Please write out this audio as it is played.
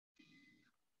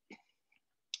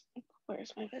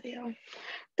Where's my video?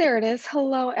 There it is.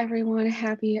 Hello, everyone.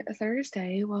 Happy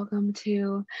Thursday. Welcome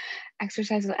to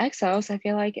Exercise with Exos. I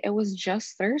feel like it was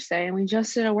just Thursday and we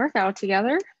just did a workout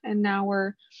together, and now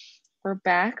we're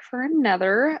back for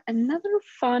another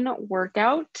fun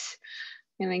workout.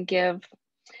 I'm gonna give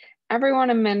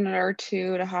everyone a minute or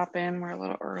two to hop in. We're a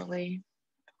little early.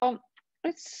 Oh,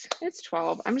 it's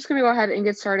 12. I'm just gonna go ahead and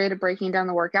get started breaking down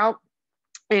the workout.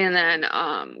 And then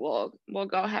we'll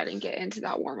go ahead and get into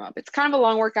that warm up. It's kind of a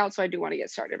long workout, so I do want to get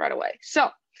started right away. So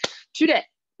today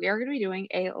we are going to be doing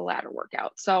a ladder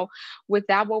workout. So with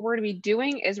that, what we're going to be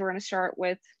doing is we're going to start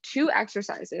with 2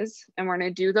 exercises, and we're going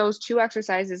to do those 2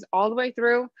 exercises all the way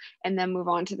through and then move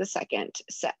on to the second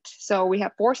set. So we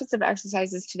have 4 sets of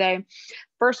exercises today.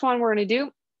 First one we're going to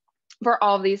do for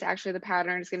all of these, actually the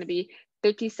pattern is going to be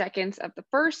 50 seconds of the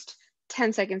first,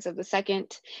 10 seconds of the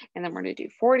second, and then we're going to do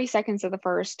 40 seconds of the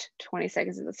first, 20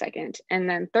 seconds of the second, and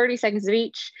then 30 seconds of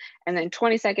each, and then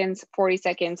 20 seconds, 40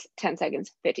 seconds, 10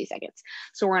 seconds, 50 seconds.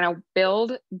 So we're going to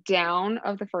build down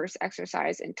of the first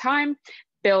exercise in time,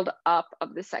 build up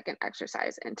of the second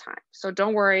exercise in time. So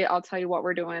don't worry, I'll tell you what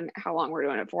we're doing, how long we're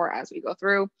doing it for as we go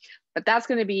through, but that's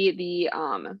going to be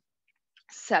the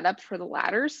setup for the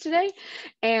ladders today.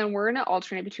 And we're going to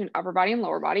alternate between upper body and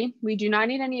lower body. We do not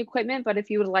need any equipment, but if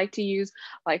you would like to use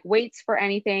like weights for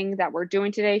anything that we're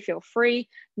doing today, feel free,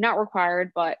 not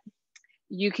required, but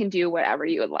you can do whatever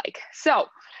you would like. So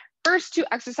first 2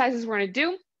 exercises we're going to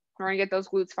do, we're going to get those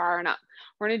glutes firing up.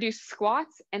 We're going to do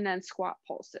squats and then squat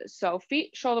pulses. So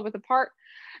feet shoulder width apart.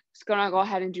 Just going to go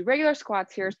ahead and do regular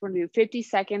squats here. So we're going to do 50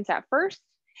 seconds at first.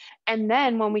 And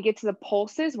then when we get to the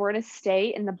pulses, we're going to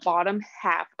stay in the bottom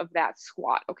half of that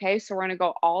squat. Okay, so we're going to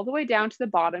go all the way down to the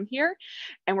bottom here,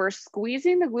 and we're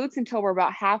squeezing the glutes until we're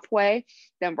about halfway,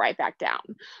 then right back down.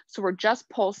 So we're just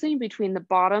pulsing between the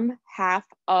bottom half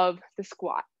of the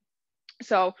squat.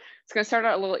 So it's going to start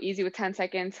out a little easy with 10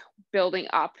 seconds, building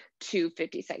up to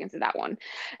 50 seconds of that one.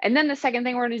 And then the second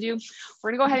thing we're going to do,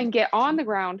 we're going to go ahead and get on the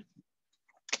ground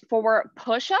for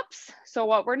push-ups. So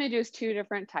what we're going to do is 2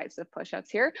 different types of push-ups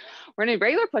here. We're going to do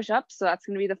regular push-ups. So that's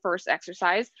going to be the first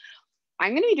exercise.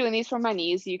 I'm going to be doing these from my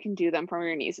knees. You can do them from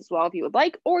your knees as well if you would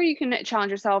like, or you can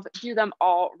challenge yourself, do them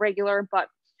all regular, but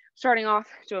starting off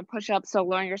doing push-ups. So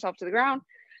lowering yourself to the ground,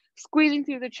 squeezing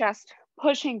through the chest,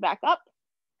 pushing back up.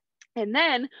 And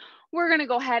then we're going to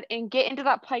go ahead and get into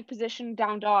that pike position,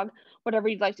 down dog, whatever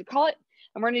you'd like to call it.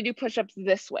 And we're going to do push-ups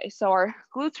this way. So our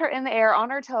glutes are in the air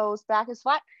on our toes, back is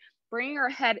flat, bringing our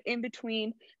head in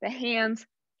between the hands,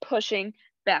 pushing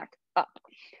back up.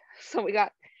 So we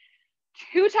got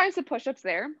 2 types of push-ups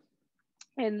there.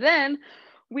 And then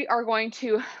we are going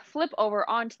to flip over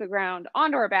onto the ground,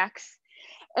 onto our backs.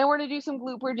 And we're going to do some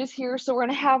glute bridges here. So we're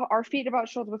going to have our feet about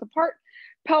shoulder width apart,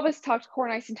 pelvis tucked, core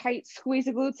nice and tight, squeeze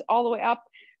the glutes all the way up,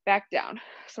 back down.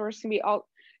 So we're just going to be all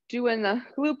doing the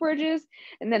glute bridges,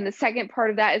 and then the second part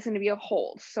of that is going to be a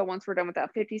hold. So once we're done with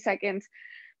that 50 seconds,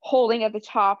 holding at the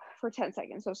top for 10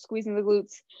 seconds. So squeezing the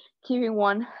glutes, keeping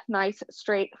one nice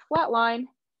straight flat line,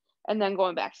 and then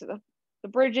going back to the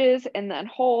bridges, and then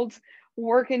holds,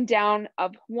 working down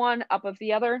of one, up of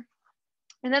the other.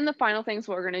 And then the final things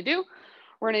what we're going to do,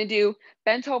 we're going to do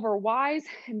bent over Ys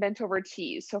and bent over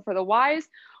Ts. So for the Ys,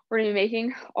 we're going to be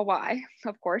making a Y,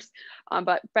 of course,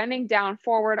 but bending down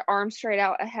forward, arms straight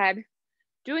out ahead,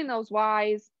 doing those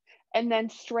Ys, and then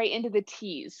straight into the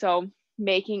Ts. So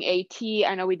making a T,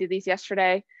 I know we did these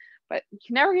yesterday, but you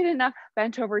can never get enough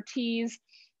bent over Ts.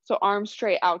 So arms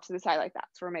straight out to the side like that.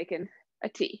 So we're making a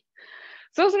T.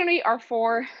 So those are going to be our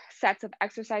 4 sets of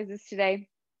exercises today.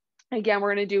 Again,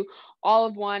 we're going to do all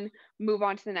of one, move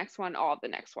on to the next one, all of the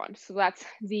next one. So that's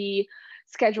the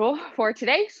schedule for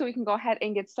today. So we can go ahead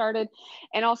and get started.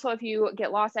 And also, if you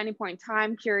get lost at any point in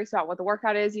time, curious about what the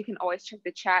workout is, you can always check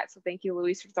the chat. So thank you,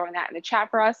 Louise, for throwing that in the chat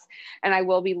for us. And I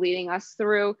will be leading us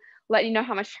through, letting you know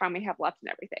how much time we have left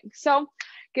and everything. So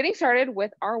getting started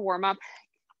with our warm up,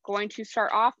 going to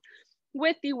start off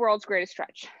with the world's greatest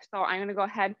stretch. So I'm going to go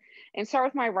ahead and start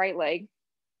with my right leg.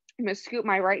 I'm going to scoop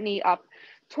my right knee up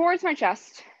towards my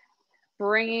chest,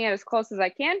 bringing it as close as I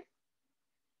can.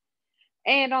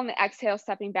 And on the exhale,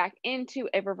 stepping back into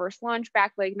a reverse lunge,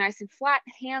 back leg nice and flat,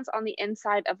 hands on the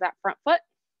inside of that front foot.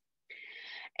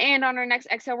 And on our next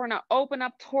exhale, we're gonna open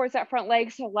up towards that front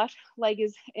leg. So left leg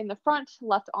is in the front,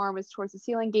 left arm is towards the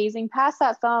ceiling, gazing past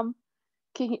that thumb,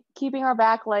 keeping our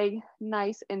back leg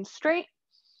nice and straight.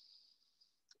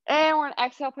 And we're gonna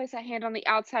exhale, place that hand on the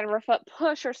outside of our foot,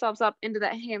 push ourselves up into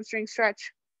that hamstring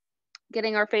stretch,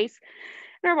 getting our face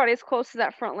and our body as close to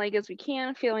that front leg as we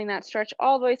can, feeling that stretch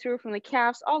all the way through from the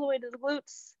calves all the way to the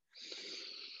glutes.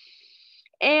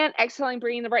 And exhaling,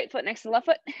 bringing the right foot next to the left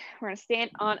foot. We're going to stand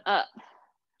on up.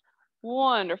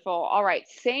 Wonderful. All right,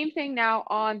 same thing now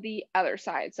on the other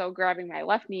side. So grabbing my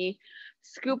left knee,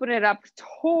 scooping it up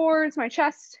towards my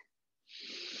chest.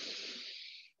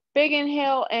 Big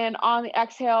inhale, and on the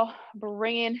exhale,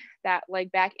 bringing that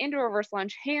leg back into a reverse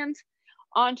lunge, hands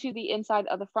onto the inside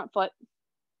of the front foot.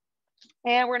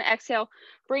 And we're going to exhale,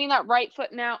 bringing that right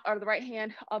foot now, or the right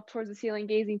hand up towards the ceiling,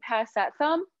 gazing past that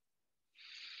thumb.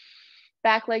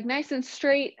 Back leg nice and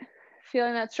straight,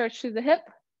 feeling that stretch through the hip.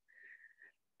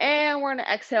 And we're going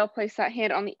to exhale, place that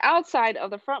hand on the outside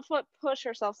of the front foot, push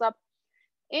ourselves up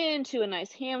into a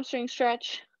nice hamstring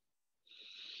stretch.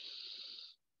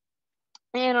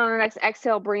 And on our next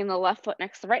exhale, bring the left foot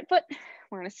next to the right foot.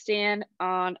 We're going to stand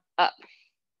on up.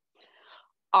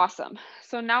 Awesome.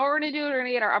 So now what we're going to do, we're going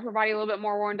to get our upper body a little bit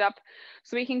more warmed up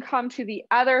so we can come to the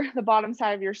bottom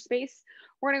side of your space.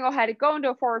 We're going to go ahead and go into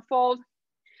a forward fold,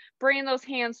 bring those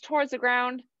hands towards the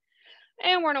ground,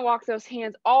 and we're going to walk those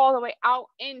hands all the way out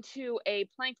into a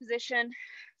plank position.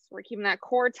 So we're keeping that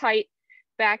core tight,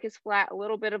 back is flat, a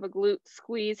little bit of a glute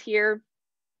squeeze here.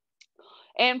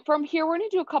 And from here, we're going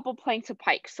to do a couple plank to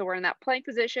pike. So we're in that plank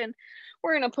position.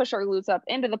 We're going to push our glutes up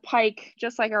into the pike,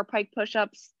 just like our pike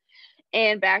push-ups,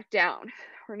 and back down.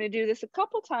 We're going to do this a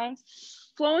couple times,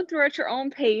 flowing through at your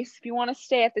own pace. If you want to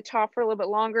stay at the top for a little bit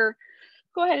longer,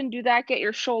 go ahead and do that. Get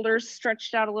your shoulders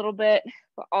stretched out a little bit,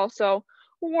 but also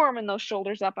warming those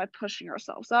shoulders up by pushing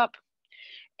ourselves up.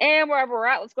 And wherever we're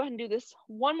at, let's go ahead and do this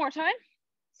one more time.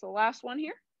 So last one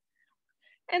here.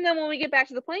 And then when we get back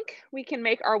to the plank, we can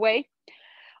make our way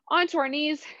onto our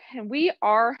knees, and we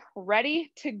are ready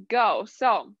to go.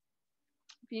 So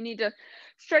if you need to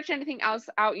stretch anything else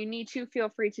out, you need to feel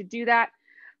free to do that.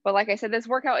 But like I said, this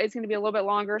workout is going to be a little bit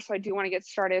longer, so I do want to get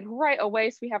started right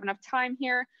away so we have enough time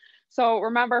here. So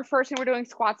remember, first thing we're doing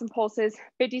squats and pulses,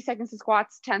 50 seconds of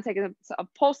squats, 10 seconds of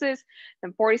pulses,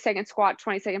 then 40 second squat,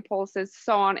 20-second pulses,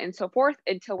 so on and so forth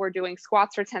until we're doing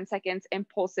squats for 10 seconds and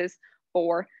pulses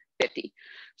for 50.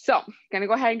 So I'm going to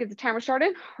go ahead and get the timer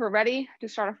started. We're ready to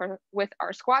start off with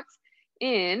our squats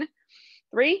in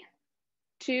 3,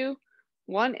 2,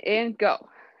 1, and go.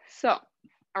 So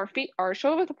our feet are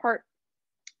shoulder width apart.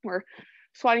 We're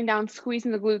squatting down,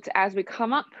 squeezing the glutes as we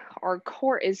come up. Our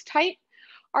core is tight.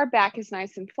 Our back is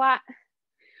nice and flat.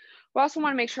 We also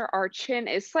want to make sure our chin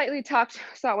is slightly tucked,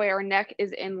 so that way our neck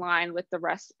is in line with the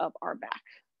rest of our back.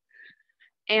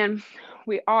 And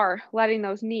we are letting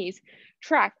those knees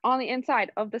track on the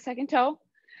inside of the second toe,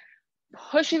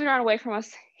 pushing the ground away from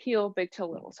us, heel, big toe,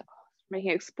 little toe.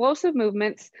 Making explosive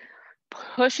movements,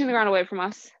 pushing the ground away from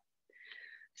us,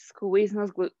 squeezing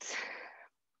those glutes.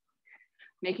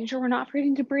 Making sure we're not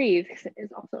forgetting to breathe, because it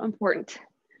is also important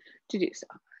to do so.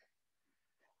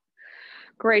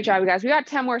 Great job, you guys. We got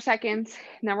 10 more seconds.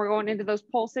 Now we're going into those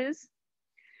pulses.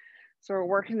 So we're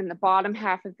working in the bottom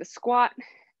half of the squat.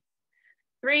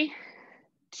 3,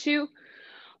 2,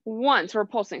 1. So we're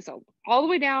pulsing. So all the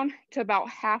way down to about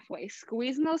halfway,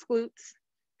 squeezing those glutes.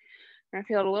 We're gonna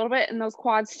feel it a little bit in those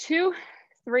quads. 2,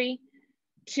 3,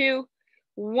 2,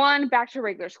 1. Back to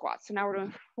regular squats. So now we're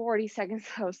doing 40 seconds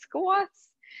of squats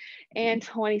and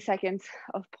 20 seconds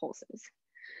of pulses.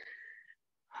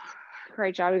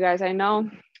 Great job, you guys. I know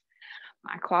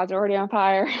my quads are already on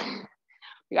fire.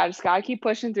 We just gotta keep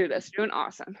pushing through this. Doing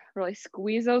awesome. Really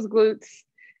squeeze those glutes,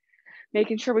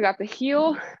 making sure we got the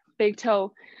heel, big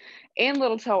toe, and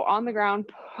little toe on the ground,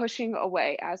 pushing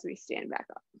away as we stand back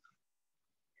up.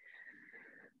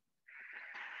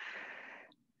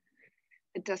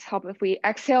 It does help if we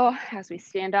exhale as we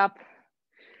stand up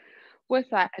with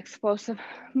that explosive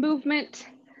movement.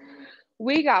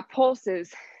 We got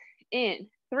pulses in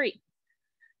 3,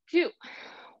 2,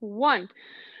 1.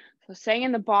 So staying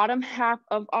in the bottom half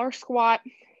of our squat,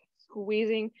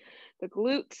 squeezing the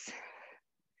glutes.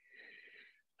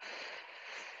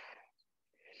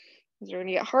 These are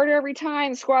gonna get harder every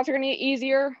time. The squats are gonna get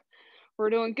easier. We're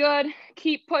doing good.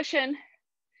 Keep pushing.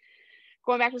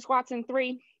 Going back to squats in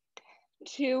 3,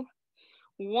 2,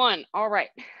 1. All right.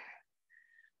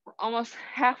 We're almost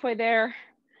halfway there.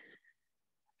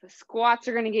 The squats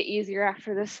are gonna get easier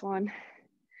after this one.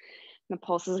 The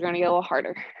pulses are gonna get a little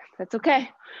harder. That's okay.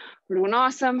 We're doing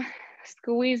awesome.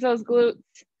 Squeeze those glutes.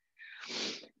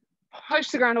 Push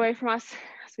the ground away from us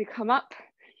as we come up.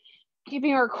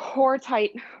 Keeping our core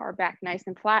tight, our back nice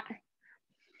and flat.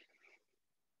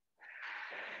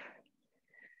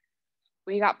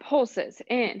 We got pulses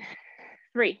in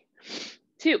 3,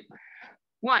 2,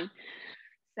 1.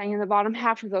 Staying in the bottom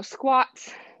half of those squats.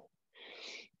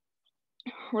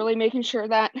 Really making sure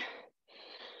that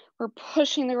we're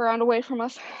pushing the ground away from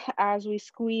us as we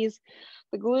squeeze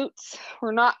the glutes.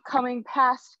 We're not coming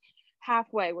past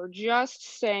halfway. We're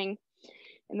just staying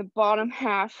in the bottom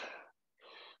half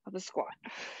of the squat.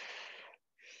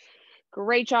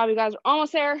 Great job, you guys are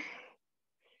almost there.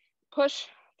 Push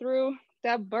through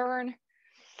that burn.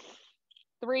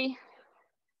 3,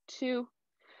 2,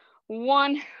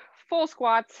 1. Full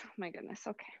squats. Oh my goodness,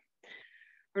 okay.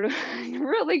 We're doing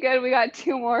really good. We got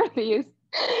 2 more of these.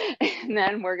 And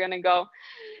then we're gonna go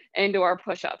into our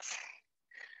push-ups.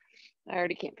 I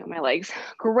already can't feel my legs.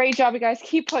 Great job, you guys.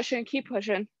 Keep pushing, keep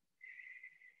pushing.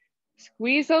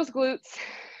 Squeeze those glutes.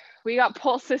 We got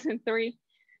pulses in 3,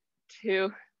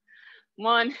 2,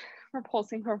 1. We're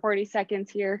pulsing for 40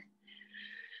 seconds here.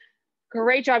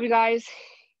 Great job, you guys.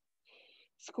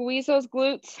 Squeeze those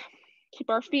glutes. Keep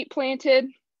our feet planted.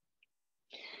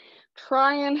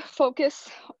 Try and focus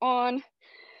on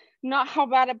not how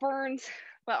bad it burns,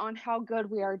 but on how good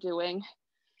we are doing.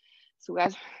 So you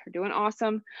guys are doing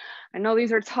awesome. I know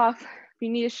these are tough. If you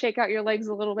need to shake out your legs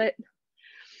a little bit,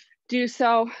 do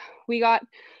so. We got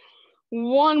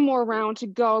 1 more round to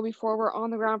go before we're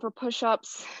on the ground for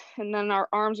push-ups, and then our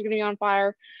arms are gonna be on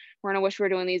fire. We're gonna wish we were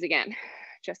doing these again.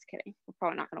 Just kidding. We're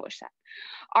probably not gonna wish that.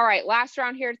 All right, last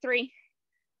round here. 3,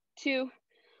 2,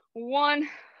 1.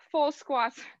 Full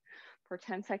squats for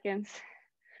 10 seconds.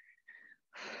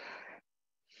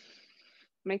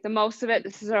 Make the most of it.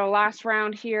 This is our last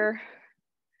round here.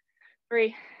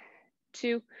 3,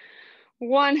 2,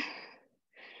 1.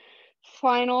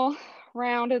 Final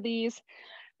round of these.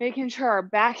 Making sure our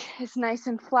back is nice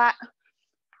and flat.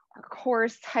 Our core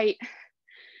is tight.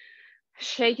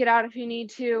 Shake it out if you need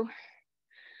to.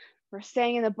 We're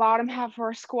staying in the bottom half of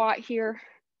our squat here.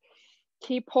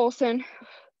 Keep pulsing.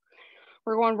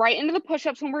 We're going right into the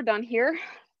push-ups when we're done here.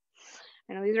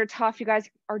 I know these are tough. You guys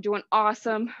are doing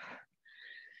awesome.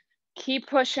 Keep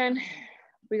pushing.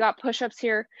 We got push-ups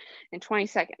here in 20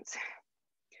 seconds.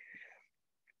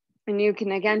 And you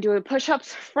can again do the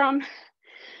push-ups from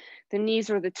the knees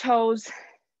or the toes,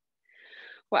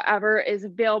 whatever is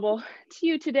available to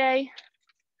you today.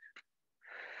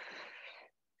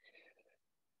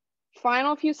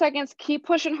 Final few seconds. Keep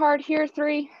pushing hard here.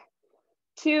 3,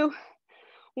 2,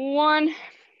 1.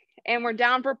 And we're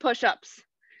down for push-ups.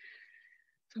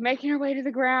 So making your way to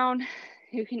the ground.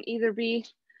 You can either be,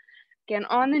 again,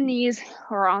 on the knees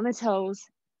or on the toes.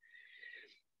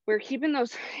 We're keeping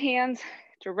those hands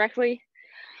directly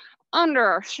under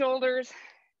our shoulders,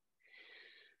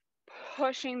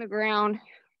 pushing the ground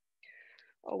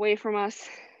away from us.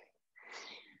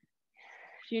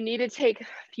 If you need to take a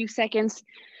few seconds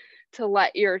to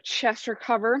let your chest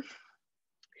recover,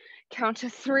 count to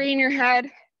 3 in your head,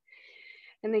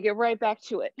 and then get right back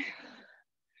to it.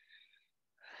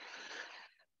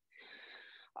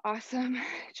 Awesome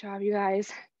job, you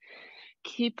guys.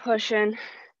 Keep pushing.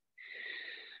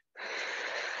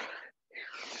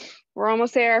 We're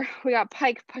almost there. We got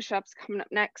pike push-ups coming up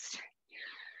next.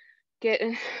 Get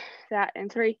that in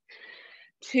 3,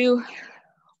 2,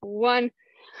 1.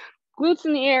 Glutes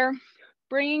in the air,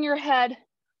 bringing your head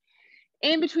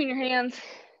in between your hands.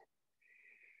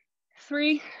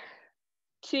 3,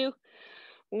 2,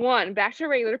 1. Back to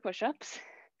regular push-ups.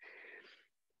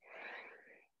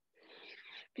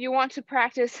 If you want to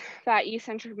practice that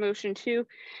eccentric motion too, you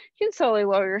can slowly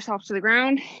lower yourself to the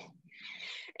ground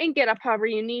and get up however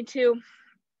you need to.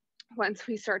 Once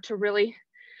we start to really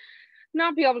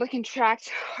not be able to contract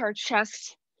our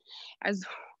chest as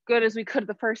good as we could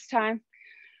the first time,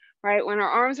 right? When our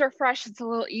arms are fresh, it's a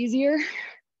little easier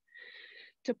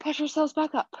to push ourselves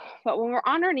back up. But when we're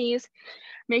on our knees,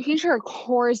 making sure our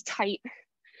core is tight.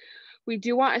 We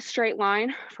do want a straight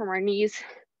line from our knees,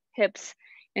 hips,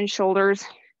 and shoulders.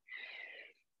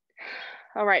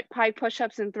 All right, pike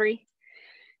push-ups in 3,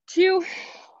 2,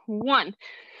 1.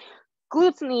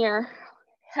 Glutes in the air,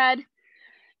 head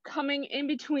coming in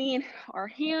between our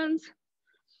hands.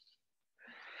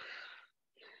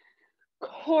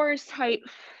 Core is tight,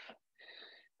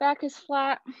 back is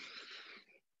flat.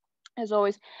 As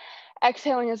always,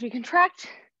 exhaling as we contract.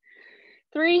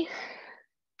 3,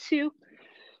 2,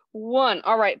 1.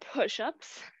 All right,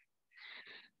 push-ups.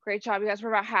 Great job, you guys. We're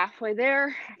about halfway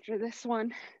there after this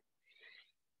one.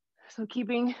 So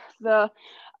keeping the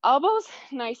elbows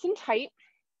nice and tight.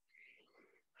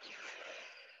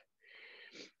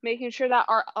 Making sure that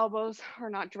our elbows are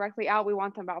not directly out. We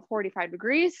want them about 45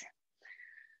 degrees.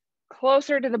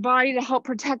 Closer to the body to help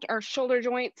protect our shoulder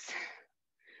joints.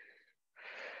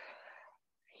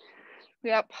 We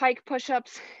got pike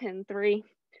push-ups in 3,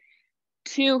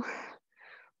 2,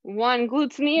 1.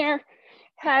 Glutes in the air,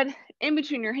 head in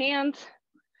between your hands.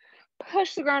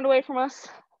 Push the ground away from us.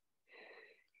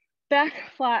 Back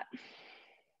flat.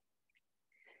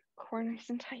 core nice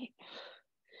and tight.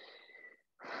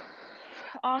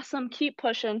 Awesome, keep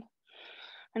pushing.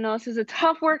 I know this is a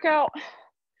tough workout.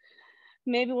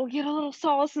 Maybe we'll get a little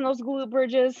solace in those glute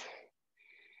bridges.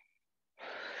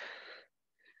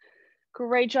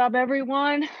 Great job,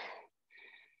 everyone.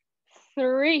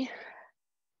 3,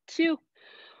 2,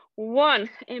 1,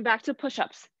 and back to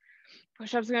push-ups.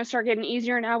 Push-ups are gonna start getting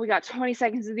easier now. We got 20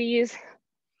 seconds of these,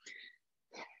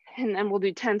 and then we'll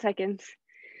do 10 seconds.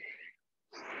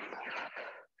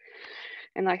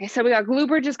 And like I said, we got glute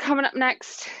bridges coming up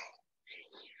next.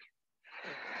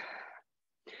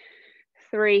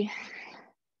 3,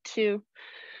 2,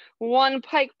 1,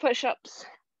 pike push-ups.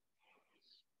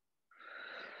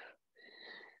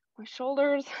 My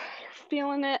shoulders, you're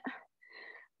feeling it. I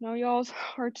know y'all's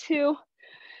are too.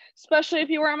 Especially if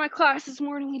you were in my class this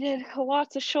morning, we did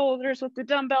lots of shoulders with the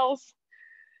dumbbells.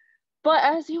 But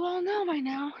as you all know by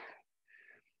now,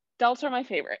 delts are my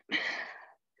favorite.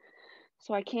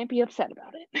 So I can't be upset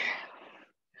about it.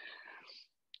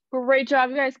 Great job,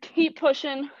 you guys. Keep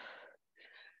pushing.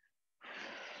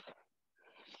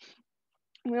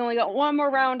 We only got one more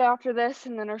round after this,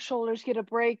 and then our shoulders get a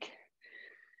break.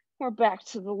 We're back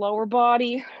to the lower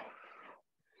body.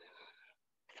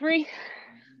 3,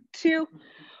 2,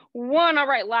 1. All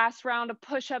right, last round of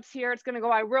push-ups here. It's gonna go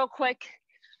by real quick.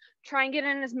 Try and get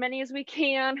in as many as we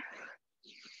can.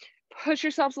 Push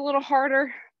yourselves a little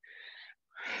harder.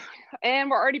 And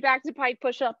we're already back to pike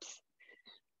push-ups.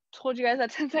 Told you guys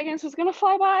that 10 seconds was gonna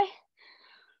fly by.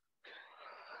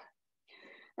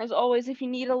 As always, if you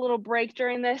need a little break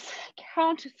during this,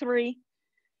 count to 3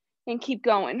 and keep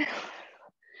going. Give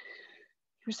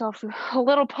yourself a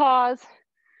little pause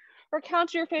or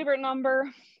count to your favorite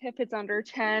number if it's under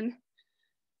 10.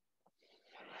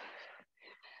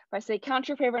 If I say count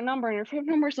your favorite number and your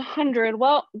favorite number is 100,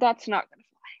 well, that's not gonna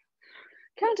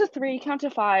fly. Count to 3, count to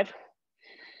 5,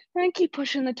 and keep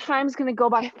pushing. The time's gonna go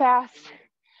by fast.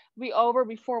 Be over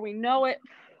before we know it.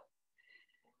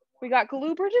 We got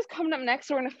glute bridges coming up next,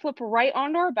 so we're gonna flip right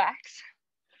onto our backs.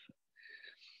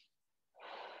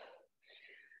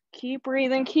 Keep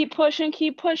breathing, keep pushing,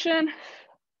 keep pushing.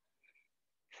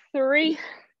 3,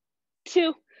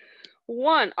 2,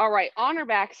 1. All right, on our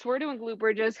backs, we're doing glute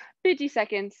bridges, 50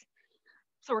 seconds.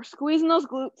 So we're squeezing those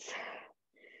glutes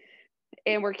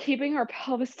and we're keeping our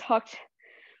pelvis tucked.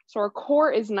 So our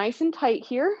core is nice and tight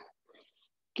here,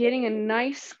 getting a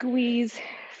nice squeeze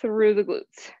through the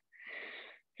glutes.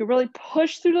 You really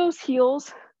push through those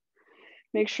heels.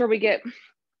 Make sure we get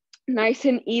nice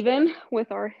and even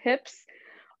with our hips,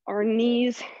 our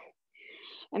knees,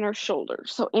 and our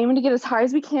shoulders. So aiming to get as high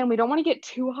as we can. We don't want to get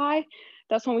too high.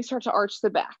 That's when we start to arch the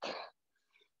back.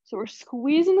 So we're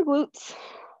squeezing the glutes.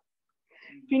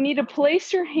 If you need to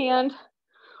place your hand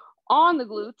on the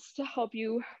glutes to help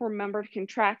you remember to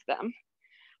contract them,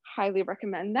 highly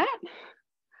recommend that.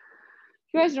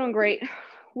 You guys are doing great.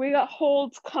 We got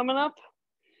holds coming up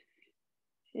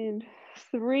in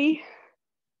 3,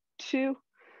 2,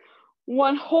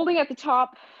 1. Holding at the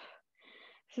top.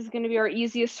 This is going to be our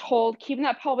easiest hold. Keeping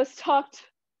that pelvis tucked.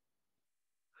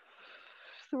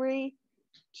 3,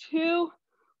 2,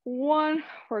 1.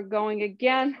 We're going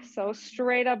again. So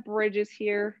straight up bridges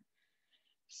here.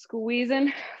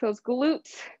 Squeezing those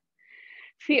glutes.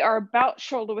 Feet are about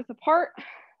shoulder width apart.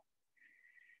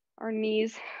 Our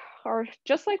knees are,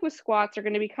 just like with squats, are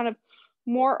going to be kind of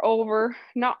more over,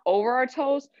 not over our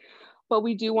toes, but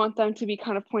we do want them to be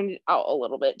kind of pointed out a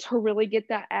little bit to really get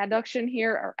that adduction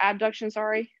here, or abduction,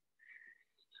 sorry.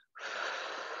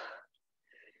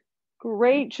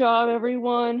 Great job,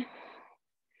 everyone.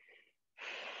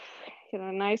 Get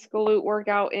a nice glute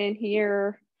workout in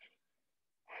here.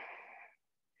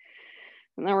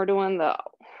 And then we're doing the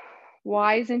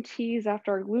Y's and T's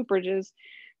after our glute bridges.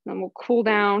 And then we'll cool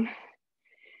down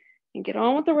and get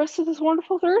on with the rest of this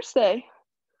wonderful Thursday.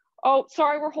 Oh,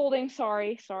 sorry, we're holding.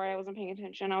 Sorry, I wasn't paying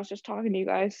attention. I was just talking to you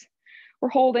guys. We're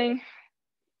holding.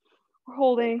 We're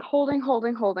holding. That's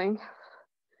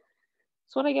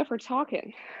what I get for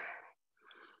talking.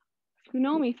 You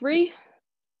know me. 3,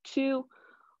 2,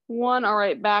 1. All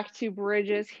right, back to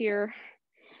bridges here.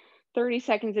 30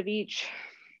 seconds of each.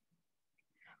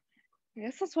 I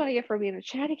guess that's what I get for being a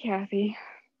chatty Cathy.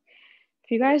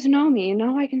 If you guys know me, you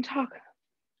know I can talk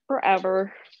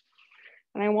forever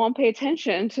and I won't pay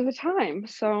attention to the time.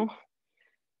 So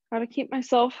I gotta keep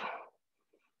myself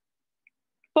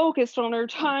focused on our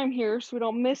time here so we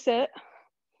don't miss it.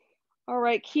 All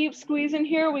right, keep squeezing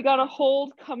here. We got a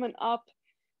hold coming up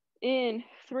in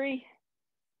 3,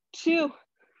 2,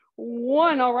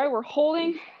 1. All right, we're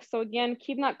holding. So again,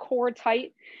 keeping that core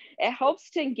tight. It helps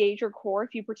to engage your core.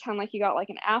 If you pretend like you got like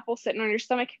an apple sitting on your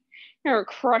stomach, you're gonna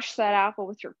crush that apple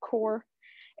with your core.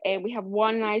 And we have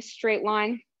one nice straight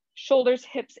line. Shoulders,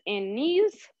 hips, and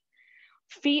knees.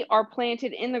 Feet are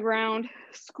planted in the ground,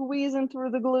 squeezing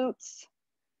through the glutes.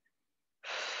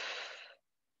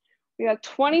 We got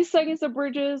 20 seconds of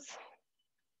bridges.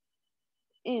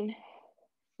 In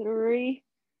 3,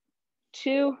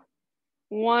 2,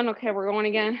 1. Okay, we're going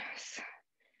again.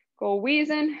 Go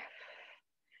wheezing.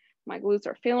 My glutes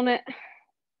are feeling it.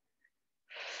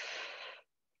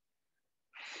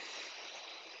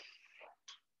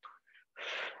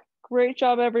 Great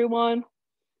job, everyone.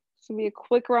 It's gonna be a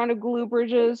quick round of glute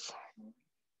bridges.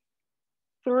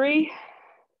 3,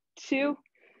 2,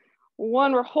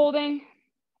 1. We're holding.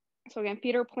 So again,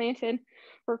 feet are planted.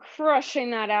 We're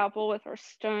crushing that apple with our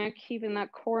stomach, keeping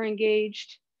that core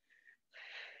engaged.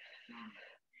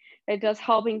 It does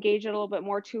help engage it a little bit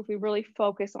more too if we really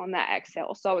focus on that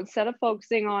exhale. So instead of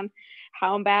focusing on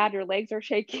how bad your legs are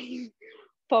shaking,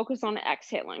 focus on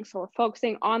exhaling. So we're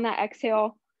focusing on that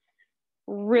exhale,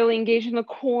 really engaging the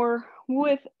core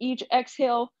with each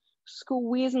exhale,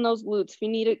 squeezing those glutes. If you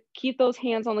need to keep those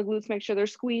hands on the glutes, make sure they're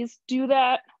squeezed, do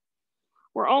that.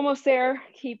 We're almost there.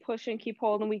 Keep pushing, keep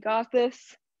holding. We got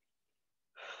this.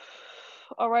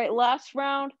 All right, last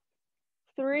round.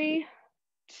 3,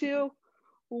 2,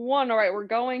 1. All right, we're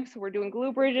going. So we're doing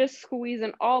glute bridges,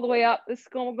 squeezing all the way up. This is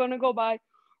going to go by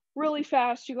really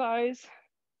fast, you guys.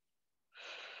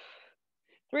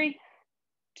 3,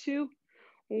 2,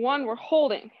 1. We're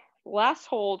holding. Last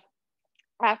hold.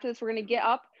 After this, we're going to get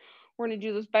up. We're going to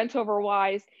do this bent over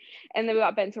Ys, and then we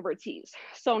got bent over Ts.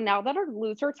 So now that our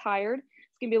glutes are tired,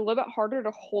 it's going to be a little bit harder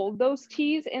to hold those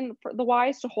Ts and the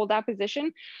Ys to hold that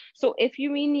position. So if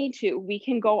you need to, we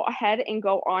can go ahead and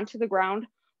go onto the ground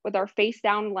with our face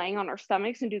down, laying on our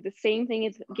stomachs, and do the same thing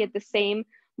and get the same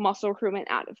muscle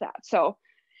recruitment out of that. So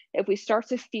if we start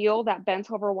to feel that bent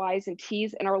over Ys and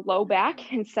Ts in our low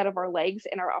back instead of our legs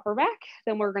in our upper back,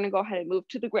 then we're going to go ahead and move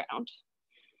to the ground.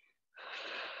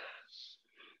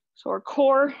 So our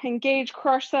core, engage,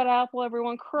 crush that apple,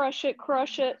 everyone. Crush it,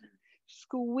 crush it.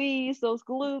 Squeeze those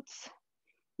glutes.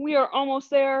 We are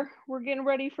almost there. We're getting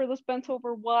ready for this bent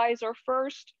over Ys, our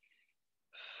first.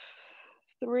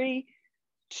 3,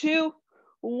 2,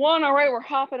 1. All right, we're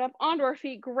hopping up onto our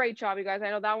feet. Great job, you guys.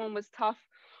 I know that one was tough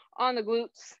on the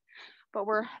glutes, but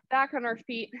we're back on our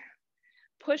feet,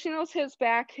 pushing those hips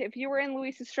back. If you were in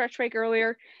Luis's stretch break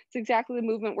earlier, it's exactly the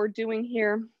movement we're doing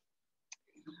here.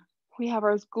 We have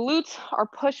our glutes, our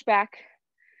push back.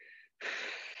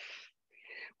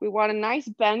 We want a nice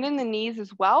bend in the knees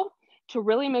as well to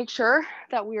really make sure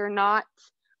that we're not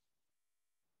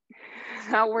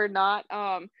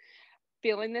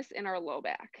feeling this in our low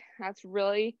back. That's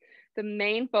really the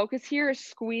main focus here, is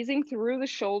squeezing through the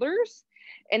shoulders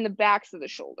and the backs of the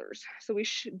shoulders. So we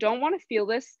don't want to feel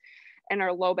this in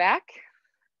our low back.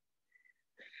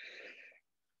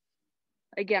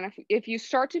 Again, if you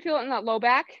start to feel it in that low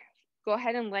back, go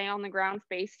ahead and lay on the ground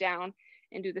face down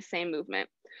and do the same movement.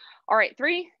 All right,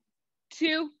 3,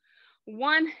 2,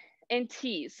 1, and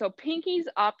tease. So pinkies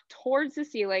up towards the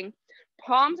ceiling,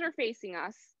 palms are facing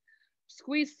us.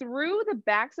 Squeeze through the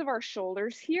backs of our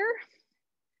shoulders here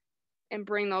and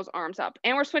bring those arms up.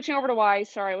 And we're switching over to Y.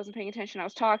 Sorry, I wasn't paying attention. I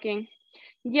was talking.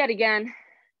 Yet again,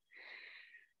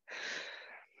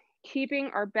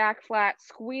 keeping our back flat,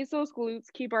 squeeze those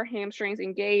glutes, keep our hamstrings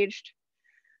engaged.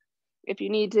 If you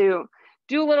need to,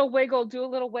 do a little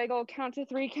wiggle, count to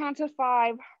 3, count to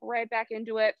 5, right back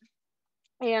into it.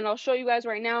 And I'll show you guys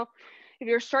right now. If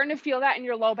you're starting to feel that in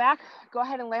your low back, go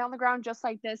ahead and lay on the ground just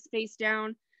like this, face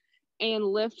down, and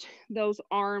lift those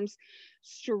arms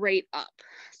straight up.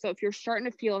 So if you're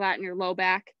starting to feel that in your low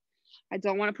back, I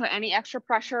don't want to put any extra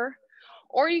pressure,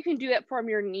 or you can do it from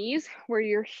your knees where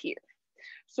you're here.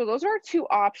 So those are our 2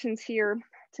 options here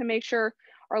to make sure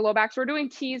our low backs. We're doing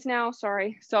T's now,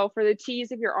 sorry. So for the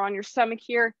T's, if you're on your stomach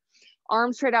here,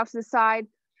 arms straight out to the side,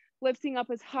 lifting up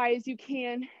as high as you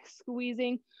can,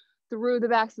 squeezing through the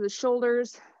backs of the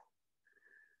shoulders.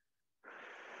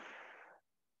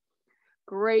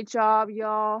 Great job,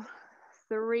 y'all.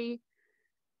 3,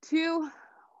 2,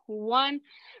 1.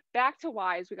 Back to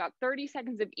Ys. We got 30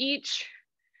 seconds of each,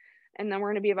 and then we're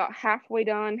going to be about halfway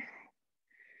done.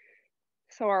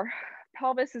 So our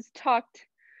pelvis is tucked.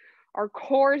 Our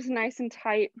core is nice and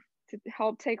tight to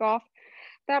help take off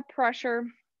that pressure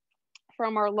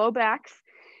from our low backs.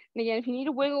 And again, if you need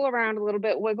to wiggle around a little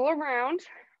bit, wiggle around.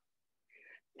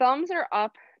 Thumbs are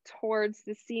up towards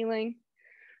the ceiling.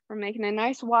 We're making a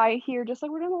nice Y here, just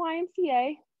like we're doing the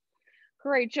YMCA.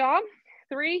 Great job.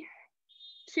 3,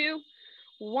 2,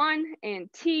 1,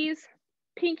 and tease.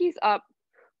 Pinkies up,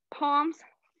 palms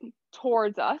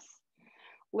towards us,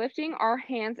 lifting our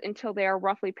hands until they are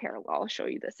roughly parallel. I'll show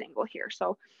you this angle here.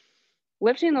 So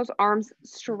lifting those arms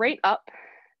straight up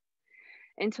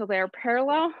until they are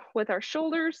parallel with our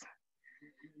shoulders,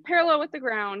 parallel with the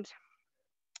ground.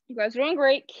 You guys are doing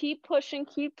great. Keep pushing,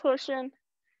 keep pushing.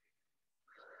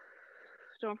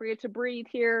 Don't forget to breathe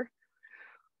here.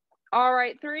 All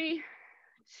right, 3,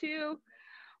 2,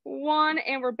 1,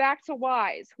 and we're back to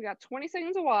Y's. We got 20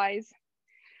 seconds of Y's,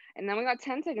 and then we got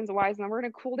 10 seconds of Y's, and then we're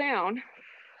gonna cool down.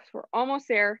 So we're almost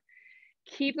there.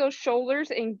 Keep those shoulders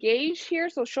engaged here.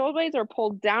 So shoulder blades are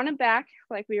pulled down and back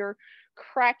like we are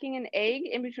cracking an egg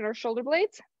in between our shoulder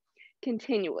blades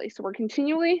continually. So we're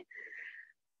continually,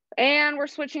 and we're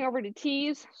switching over to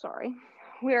T's. Sorry.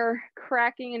 We're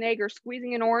cracking an egg or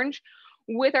squeezing an orange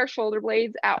with our shoulder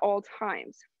blades at all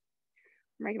times.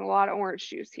 We're making a lot of orange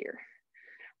juice here.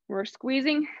 We're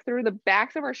squeezing through the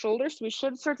backs of our shoulders. So we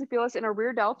should start to feel this in our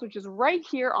rear delts, which is right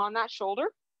here on that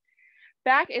shoulder.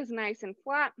 Back is nice and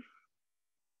flat.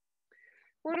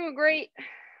 We're doing great.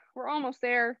 We're almost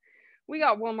there. We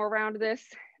got one more round of this,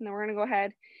 and then we're gonna go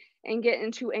ahead and get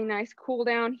into a nice cool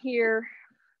down here.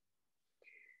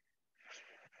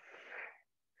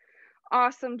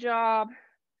 Awesome job.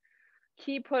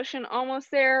 Keep pushing, almost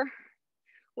there.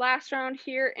 Last round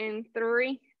here in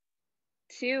 3,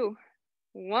 2,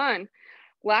 1.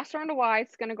 Last round of Y.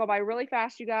 It's gonna go by really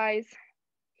fast, you guys.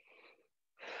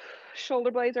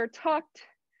 Shoulder blades are tucked.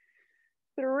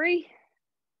 3,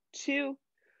 2,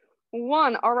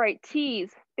 1. All right,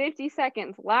 T's, 50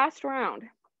 seconds, last round.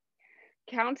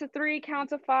 Count to 3, count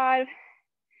to 5,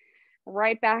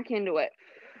 right back into it.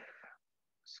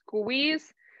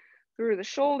 Squeeze through the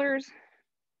shoulders.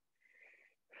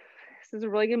 This is a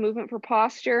really good movement for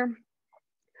posture.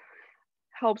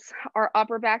 Helps our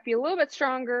upper back be a little bit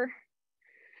stronger.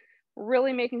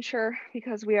 Really making sure,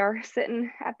 because we are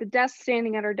sitting at the desk,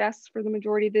 standing at our desks for the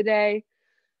majority of the day.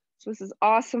 So this is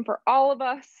awesome for all of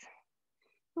us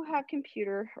who have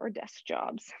computer or desk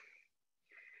jobs,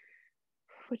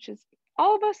 which is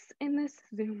all of us in this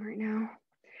Zoom right now.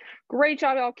 Great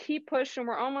job, y'all. Keep pushing.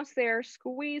 We're almost there.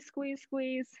 Squeeze, squeeze,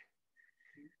 squeeze.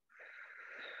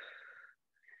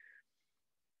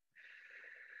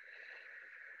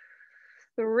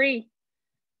 Three,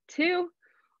 2,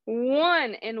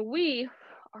 1, and we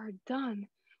are done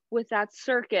with that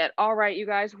circuit. All right, you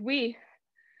guys,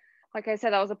 like I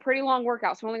said, that was a pretty long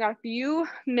workout, so we only got a few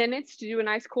minutes to do a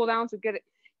nice cool down. So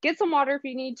get some water if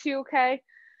you need to, okay?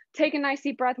 Take a nice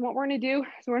deep breath, and what we're gonna do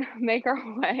is we're gonna make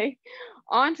our way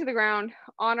onto the ground,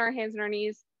 on our hands and our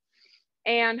knees,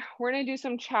 and we're gonna do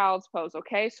some child's pose,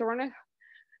 okay? So we're gonna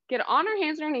get on our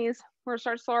hands and our knees. We're gonna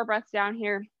start to slow our breaths down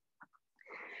here,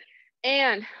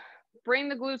 and bring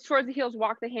the glutes towards the heels,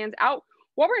 walk the hands out.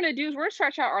 What we're gonna do is we're gonna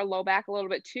stretch out our low back a little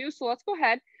bit too. So let's go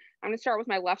ahead. I'm gonna start with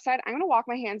my left side. I'm gonna walk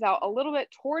my hands out a little bit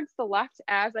towards the left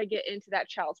as I get into that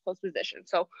child's pose position.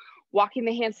 So walking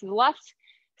the hands to the left,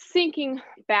 sinking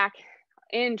back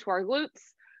into our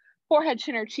glutes, forehead,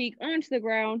 chin, or cheek onto the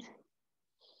ground.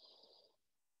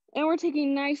 And we're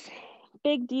taking nice,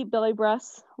 big, deep belly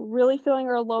breaths, really feeling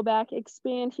our low back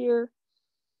expand here.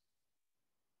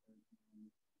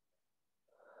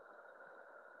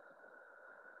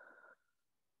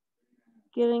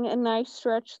 Getting a nice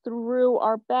stretch through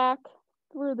our back,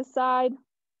 through the side.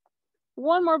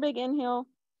 One more big inhale.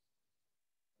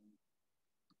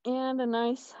 And a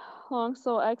nice long,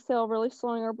 slow exhale, really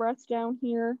slowing our breaths down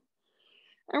here.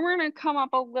 And we're gonna come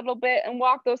up a little bit and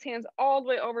walk those hands all the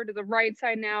way over to the right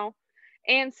side now.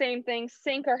 And same thing,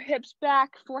 sink our hips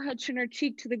back, forehead, chin, or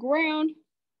cheek to the ground.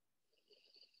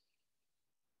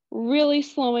 Really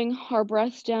slowing our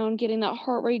breaths down, getting that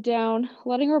heart rate down,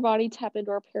 letting our body tap into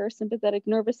our parasympathetic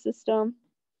nervous system.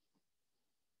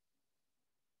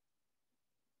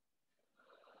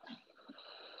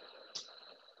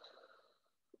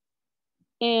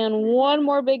 And one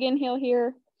more big inhale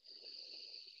here.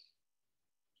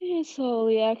 And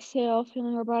slowly exhale,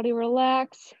 feeling our body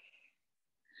relax.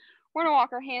 We're gonna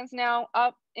walk our hands now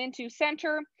up into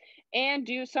center and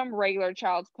do some regular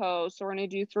child's pose. So we're gonna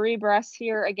do 3 breaths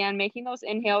here. Again, making those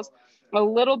inhales a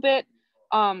little bit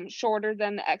shorter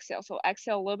than the exhale. So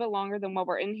exhale a little bit longer than what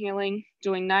we're inhaling.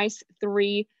 Doing nice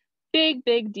 3 big,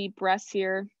 big deep breaths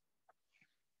here.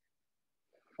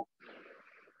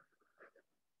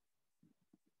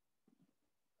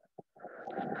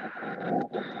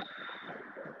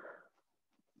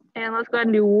 And let's go ahead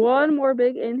and do one more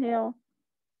big inhale.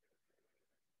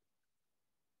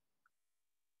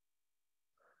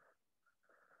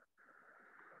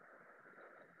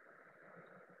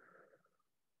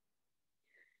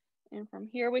 And from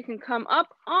here, we can come up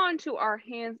onto our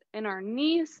hands and our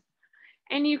knees,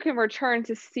 and you can return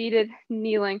to seated,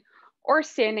 kneeling, or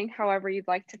standing, however you'd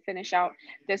like to finish out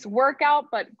this workout.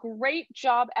 But great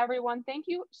job, everyone. Thank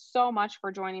you so much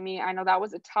for joining me. I know that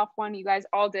was a tough one. You guys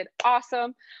all did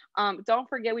awesome. Don't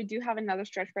forget, we do have another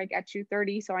stretch break at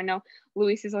 2:30. So I know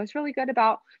Luis is always really good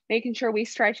about making sure we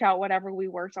stretch out whatever we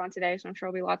worked on today. So I'm sure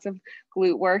there'll be lots of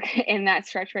glute work in that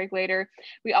stretch break later.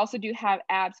 We also do have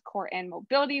abs, core, and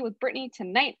mobility with Brittany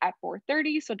tonight at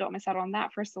 4:30. So don't miss out on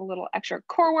that for a little extra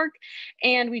core work.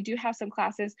 And we do have some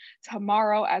classes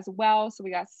tomorrow as well. So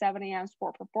we got 7 a.m.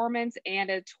 sport performance and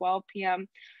a 12 p.m.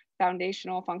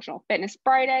 foundational functional fitness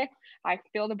Friday. I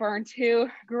feel the burn too.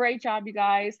 Great job, you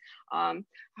guys. I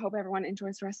hope everyone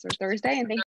enjoys the rest of their Thursday, and thank